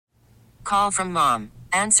Call from mom.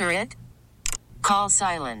 Answer it. Call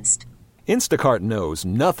silenced. Instacart knows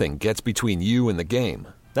nothing gets between you and the game.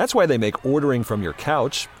 That's why they make ordering from your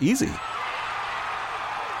couch easy.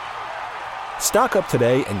 Stock up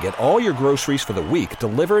today and get all your groceries for the week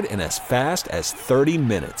delivered in as fast as 30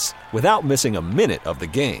 minutes without missing a minute of the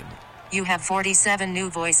game. You have 47 new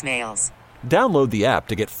voicemails. Download the app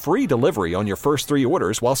to get free delivery on your first 3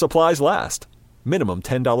 orders while supplies last. Minimum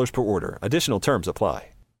 $10 per order. Additional terms apply.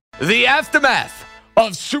 The aftermath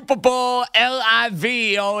of Super Bowl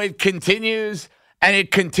LIV. Oh, it continues, and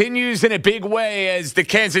it continues in a big way as the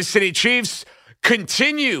Kansas City Chiefs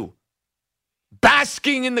continue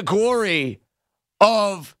basking in the glory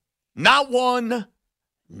of not 1,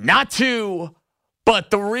 not 2,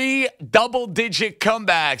 but 3 double-digit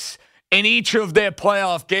comebacks in each of their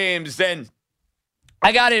playoff games. And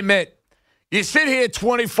I got to admit, you sit here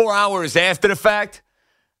 24 hours after the fact,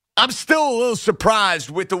 I'm still a little surprised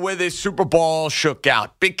with the way this Super Bowl shook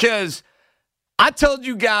out, because I told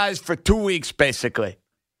you guys for 2 weeks, basically,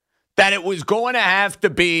 that it was going to have to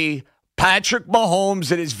be Patrick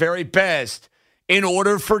Mahomes at his very best in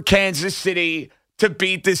order for Kansas City to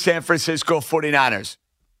beat the San Francisco 49ers.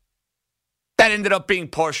 That ended up being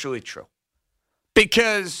partially true,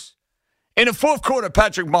 because in the fourth quarter,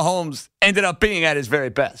 Patrick Mahomes ended up being at his very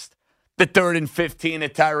best. The 3rd and 15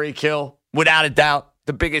 at Tyreek Hill, without a doubt,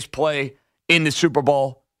 the biggest play in the Super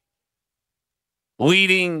Bowl.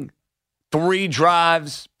 Leading 3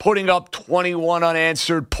 drives, putting up 21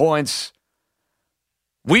 unanswered points.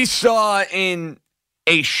 We saw in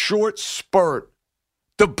a short spurt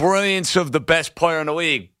the brilliance of the best player in the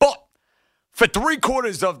league. But for 3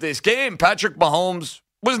 quarters of this game, Patrick Mahomes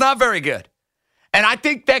was not very good. And I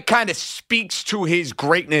think that kind of speaks to his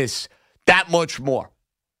greatness that much more.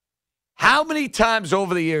 How many times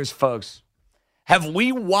over the years, folks, have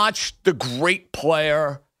we watched the great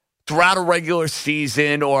player throughout a regular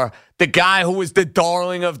season, or the guy who was the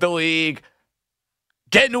darling of the league,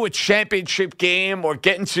 get into a championship game or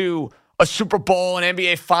get into a Super Bowl, an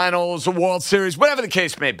NBA Finals, a World Series, whatever the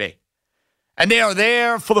case may be, and they are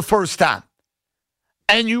there for the first time,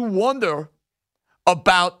 and you wonder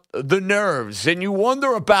about the nerves, and you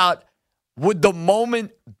wonder about, would the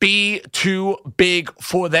moment be too big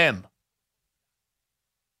for them?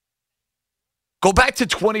 Go back to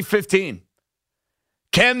 2015.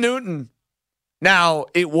 Cam Newton, now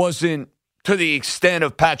it wasn't to the extent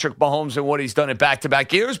of Patrick Mahomes and what he's done in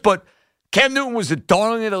back-to-back years, but Cam Newton was the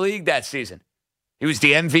darling of the league that season. He was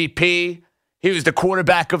the MVP. He was the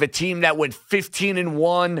quarterback of a team that went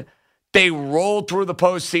 15-1. They rolled through the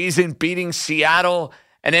postseason, beating Seattle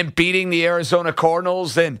and then beating the Arizona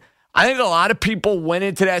Cardinals. And I think a lot of people went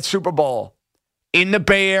into that Super Bowl in the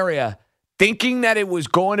Bay Area thinking that it was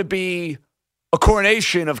going to be a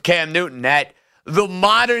coronation of Cam Newton, that the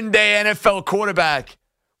modern-day NFL quarterback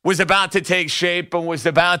was about to take shape and was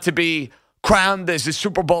about to be crowned as a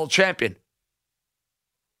Super Bowl champion.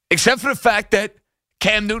 Except for the fact that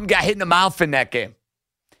Cam Newton got hit in the mouth in that game.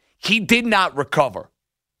 He did not recover.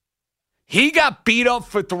 He got beat up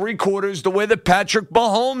for 3 quarters the way that Patrick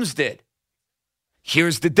Mahomes did.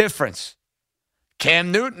 Here's the difference.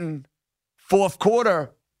 Cam Newton, fourth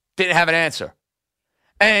quarter, didn't have an answer.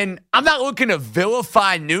 And I'm not looking to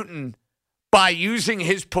vilify Newton by using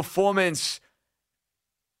his performance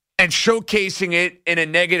and showcasing it in a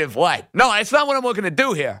negative light. No, that's not what I'm looking to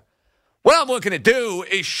do here. What I'm looking to do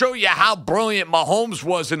is show you how brilliant Mahomes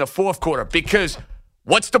was in the fourth quarter, because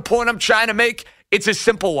what's the point I'm trying to make? It's a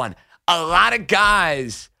simple one. A lot of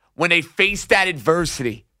guys, when they face that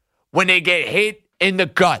adversity, when they get hit in the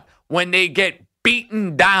gut, when they get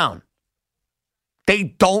beaten down, they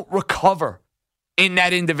don't recover in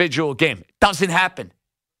that individual game. It doesn't happen.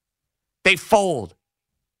 They fold.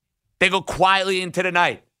 They go quietly into the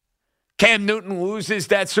night. Cam Newton loses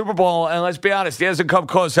that Super Bowl, and let's be honest, he hasn't come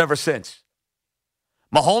close ever since.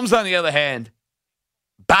 Mahomes, on the other hand,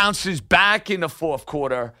 bounces back in the fourth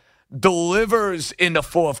quarter, delivers in the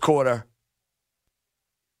fourth quarter,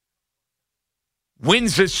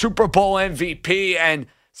 wins the Super Bowl MVP, and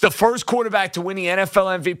it's the first quarterback to win the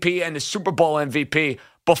NFL MVP and the Super Bowl MVP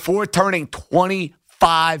before turning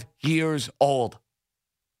 25 years old.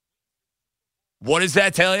 What does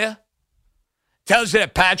that tell you? It tells you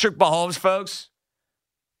that Patrick Mahomes, folks,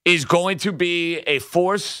 is going to be a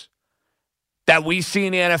force that we see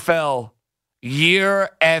in the NFL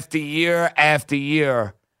year after year after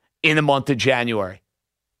year in the month of January.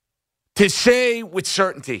 To say with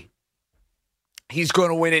certainty he's going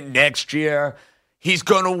to win it next year, he's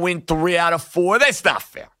going to win 3 out of 4, that's not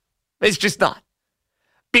fair. It's just not.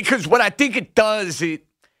 Because what I think it does, it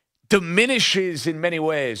diminishes in many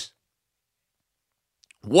ways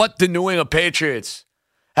what the New England Patriots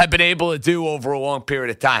have been able to do over a long period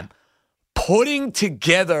of time. Putting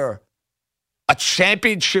together a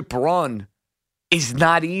championship run is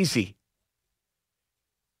not easy.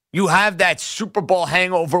 You have that Super Bowl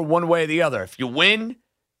hangover one way or the other. If you win,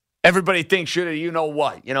 everybody thinks you know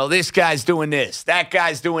what. This guy's doing this. That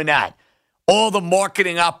guy's doing that. All the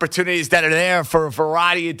marketing opportunities that are there for a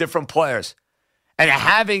variety of different players. And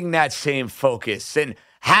having that same focus and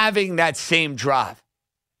having that same drive.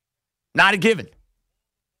 Not a given.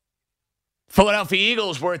 Philadelphia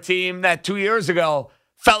Eagles were a team that 2 years ago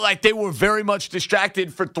felt like they were very much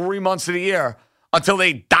distracted for 3 months of the year until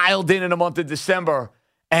they dialed in the month of December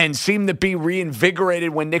and seemed to be reinvigorated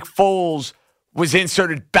when Nick Foles was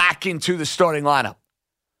inserted back into the starting lineup.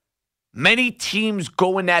 Many teams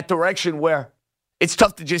go in that direction where it's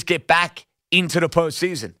tough to just get back into the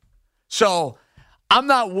postseason. So I'm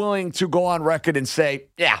not willing to go on record and say,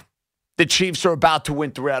 yeah, the Chiefs are about to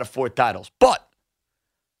win 3 out of 4 titles. But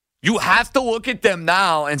you have to look at them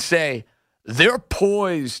now and say they're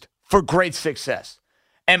poised for great success.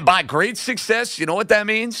 And by great success, you know what that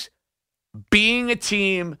means? Being a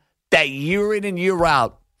team that year in and year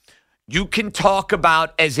out, you can talk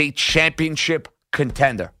about as a championship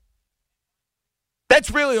contender. That's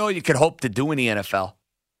really all you can hope to do in the NFL.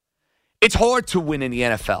 It's hard to win in the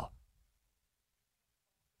NFL.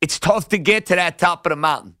 It's tough to get to that top of the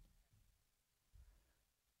mountain.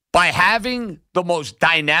 By having the most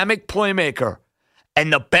dynamic playmaker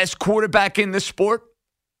and the best quarterback in the sport,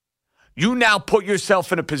 you now put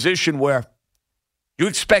yourself in a position where you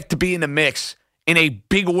expect to be in the mix in a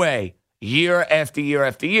big way year after year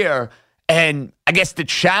after year. And I guess the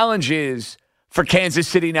challenge is for Kansas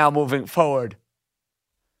City now moving forward,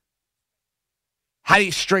 how do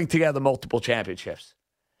you string together multiple championships?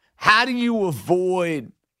 How do you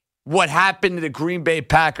avoid what happened to the Green Bay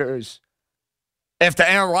Packers after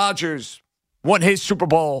Aaron Rodgers won his Super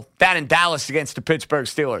Bowl down in Dallas against the Pittsburgh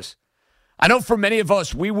Steelers? I know for many of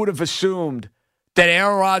us, we would have assumed that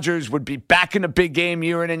Aaron Rodgers would be back in the big game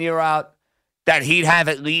year in and year out, that he'd have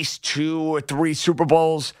at least 2 or 3 Super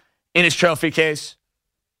Bowls in his trophy case.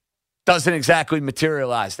 Doesn't exactly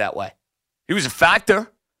materialize that way. He was a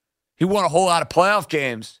factor. He won a whole lot of playoff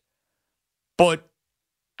games. But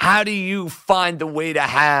how do you find a way to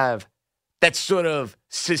have that sort of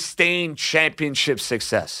sustained championship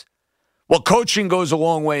success? Well, coaching goes a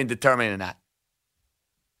long way in determining that.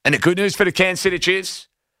 And the good news for the Kansas City Chiefs,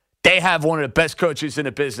 they have one of the best coaches in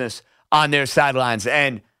the business on their sidelines.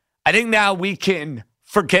 And I think now we can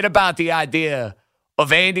forget about the idea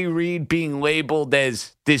of Andy Reid being labeled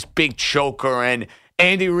as this big choker and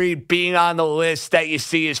Andy Reid being on the list that you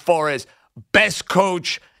see as far as best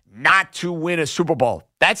coach not to win a Super Bowl.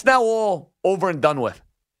 That's now all over and done with.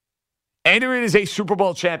 Andy Reid is a Super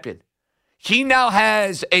Bowl champion. He now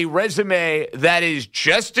has a resume that is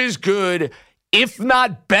just as good, if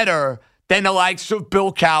not better, than the likes of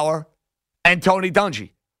Bill Cowher and Tony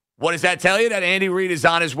Dungy. What does that tell you? That Andy Reid is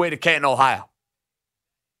on his way to Canton, Ohio.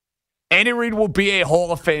 Andy Reid will be a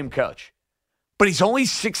Hall of Fame coach, but he's only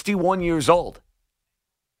 61 years old.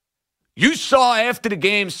 You saw after the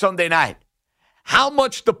game Sunday night how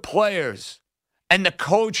much the players and the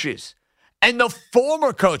coaches and the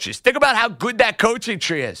former coaches, think about how good that coaching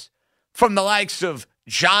tree is, from the likes of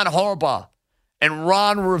John Harbaugh and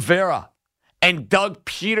Ron Rivera and Doug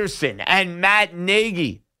Peterson and Matt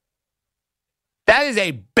Nagy. That is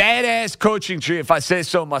a badass coaching tree, if I say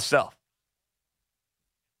so myself.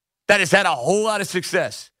 That has had a whole lot of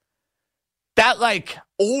success. That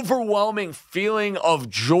overwhelming feeling of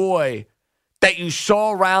joy that you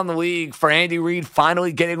saw around the league for Andy Reid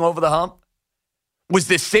finally getting over the hump was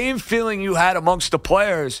the same feeling you had amongst the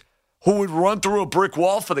players who would run through a brick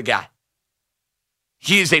wall for the guy.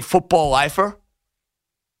 He is a football lifer.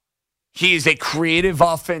 He is a creative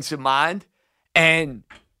offensive mind. And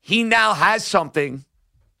he now has something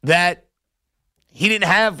that he didn't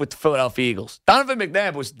have with the Philadelphia Eagles. Donovan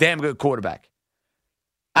McNabb was a damn good quarterback.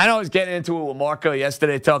 I know I was getting into it with Marco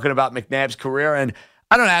yesterday talking about McNabb's career, and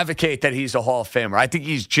I don't advocate that he's a Hall of Famer. I think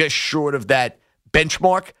he's just short of that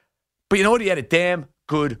benchmark. But you know what? He had a damn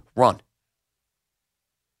good run.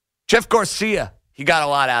 Jeff Garcia, he got a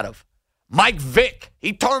lot out of. Mike Vick,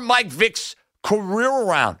 he turned Mike Vick's career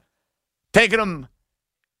around, taking him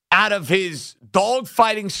out of his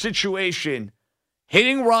dogfighting situation,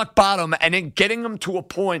 hitting rock bottom, and then getting him to a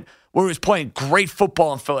point where he was playing great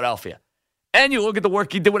football in Philadelphia. And you look at the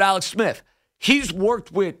work he did with Alex Smith. He's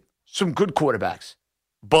worked with some good quarterbacks,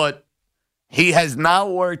 but he has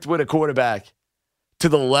not worked with a quarterback to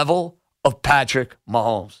the level of Patrick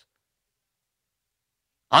Mahomes.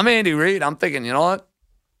 I'm Andy Reid. I'm thinking, you know what?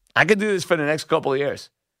 I could do this for the next couple of years.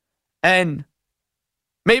 And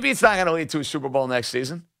maybe it's not going to lead to a Super Bowl next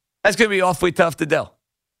season. That's going to be awfully tough to do.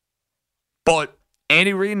 But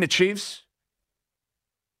Andy Reid and the Chiefs,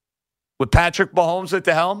 with Patrick Mahomes at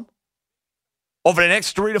the helm, over the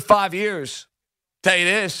next 3 to 5 years, tell you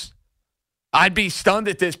this, I'd be stunned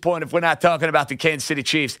at this point if we're not talking about the Kansas City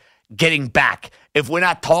Chiefs getting back. If we're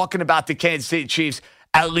not talking about the Kansas City Chiefs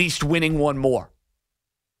at least winning one more.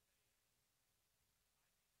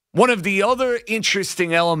 One of the other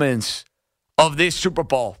interesting elements of this Super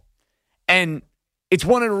Bowl, and it's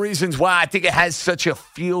one of the reasons why I think it has such a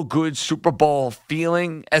feel-good Super Bowl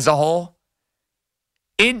feeling as a whole,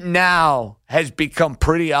 it now has become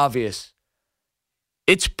pretty obvious.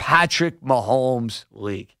 It's Patrick Mahomes'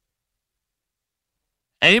 league.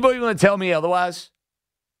 Anybody want to tell me otherwise?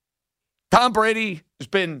 Tom Brady has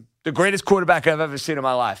been the greatest quarterback I've ever seen in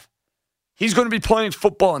my life. He's going to be playing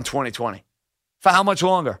football in 2020. For how much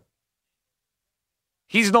longer?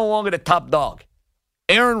 He's no longer the top dog.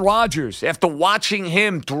 Aaron Rodgers, after watching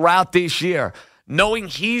him throughout this year, knowing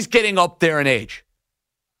he's getting up there in age,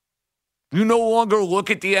 you no longer look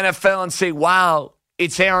at the NFL and say, wow,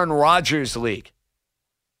 it's Aaron Rodgers' league.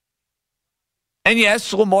 And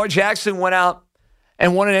yes, Lamar Jackson went out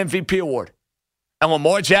and won an MVP award. And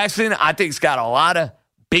Lamar Jackson, I think, has got a lot of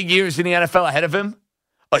big years in the NFL ahead of him,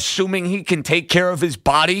 assuming he can take care of his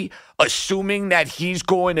body, assuming that he's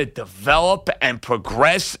going to develop and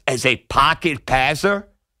progress as a pocket passer.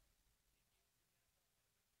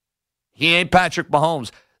 He ain't Patrick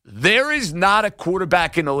Mahomes. There is not a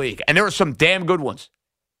quarterback in the league, and there are some damn good ones.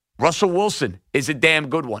 Russell Wilson is a damn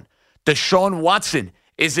good one. Deshaun Watson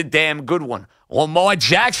is a damn good one. Lamar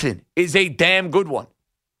Jackson is a damn good one.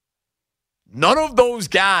 None of those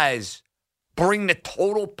guys bring the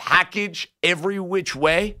total package every which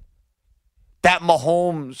way that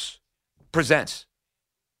Mahomes presents.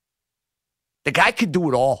 The guy could do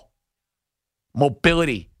it all.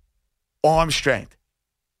 Mobility, arm strength,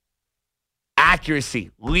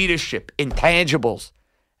 accuracy, leadership, intangibles,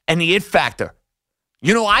 and the it factor.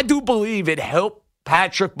 You know, I do believe it helped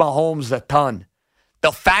Patrick Mahomes a ton.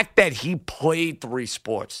 The fact that he played 3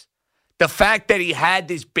 sports. The fact that he had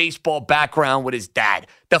this baseball background with his dad.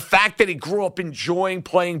 The fact that he grew up enjoying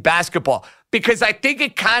playing basketball. Because I think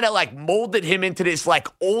it kind of like molded him into this like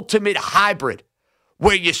ultimate hybrid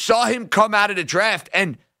where you saw him come out of the draft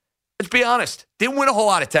and, let's be honest, didn't win a whole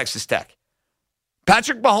lot at Texas Tech.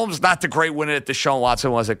 Patrick Mahomes is not the great winner that Deshaun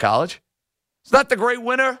Watson was at college. He's not the great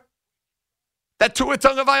winner that Tua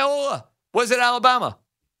Tagovailoa was at Alabama.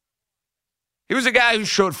 He was a guy who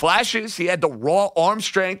showed flashes. He had the raw arm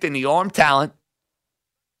strength and the arm talent.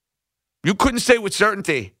 You couldn't say with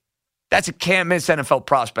certainty, that's a can't-miss NFL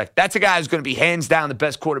prospect. That's a guy who's going to be hands down the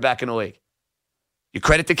best quarterback in the league. You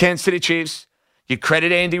credit the Kansas City Chiefs. You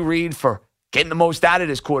credit Andy Reid for getting the most out of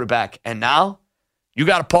this quarterback. And now you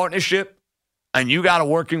got a partnership and you got a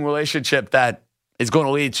working relationship that is going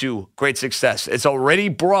to lead to great success. It's already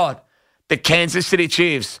brought the Kansas City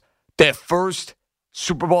Chiefs their first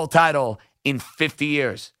Super Bowl title in 50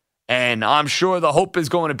 years. And I'm sure the hope is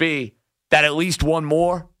going to be that at least one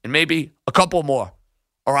more and maybe a couple more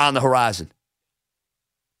are on the horizon.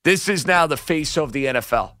 This is now the face of the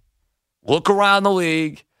NFL. Look around the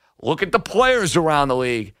league, look at the players around the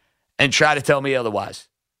league, and try to tell me otherwise.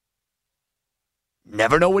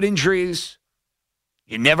 Never know what injuries.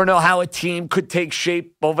 You never know how a team could take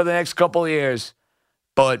shape over the next couple of years.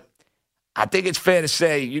 But I think it's fair to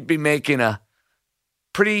say you'd be making a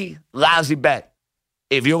pretty lousy bet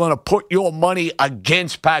if you're going to put your money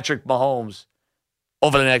against Patrick Mahomes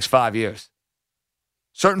over the next 5 years.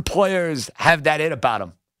 Certain players have that it about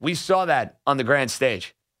them. We saw that on the grand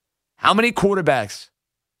stage. How many quarterbacks,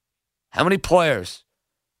 how many players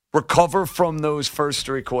recover from those first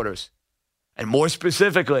 3 quarters? And more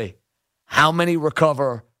specifically, how many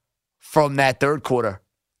recover from that third quarter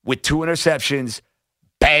with 2 interceptions,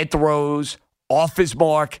 bad throws, off his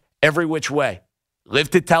mark, every which way? Live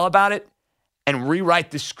to tell about it and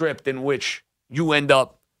rewrite the script in which you end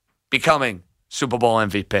up becoming Super Bowl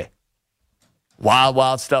MVP. Wild,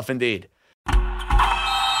 wild stuff indeed.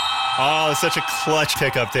 Oh, it's such a clutch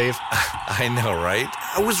pickup, Dave. I know, right?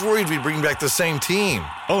 I was worried we'd bring back the same team.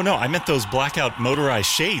 Oh, no, I meant those blackout motorized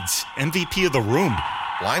shades. MVP of the room.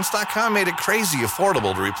 Blinds.com made it crazy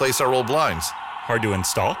affordable to replace our old blinds. Hard to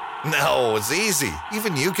install? No, it's easy.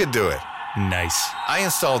 Even you could do it. Nice. I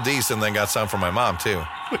installed these and then got some for my mom, too.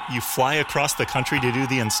 What, you fly across the country to do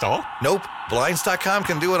the install? Nope. Blinds.com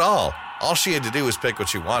can do it all. All she had to do was pick what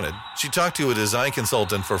she wanted. She talked to a design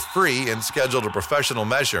consultant for free and scheduled a professional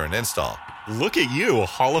measure and install. Look at you, a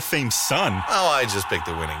Hall of Fame son. Oh, I just picked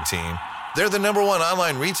the winning team. They're the #1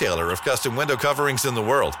 online retailer of custom window coverings in the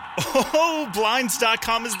world. Oh,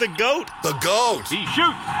 Blinds.com is the GOAT. The GOAT! He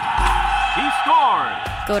shoots. He scores.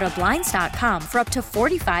 Go to Blinds.com for up to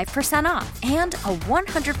 45% off and a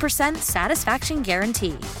 100% satisfaction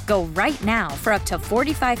guarantee. Go right now for up to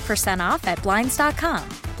 45% off at Blinds.com.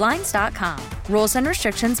 Blinds.com. Rules and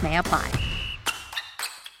restrictions may apply.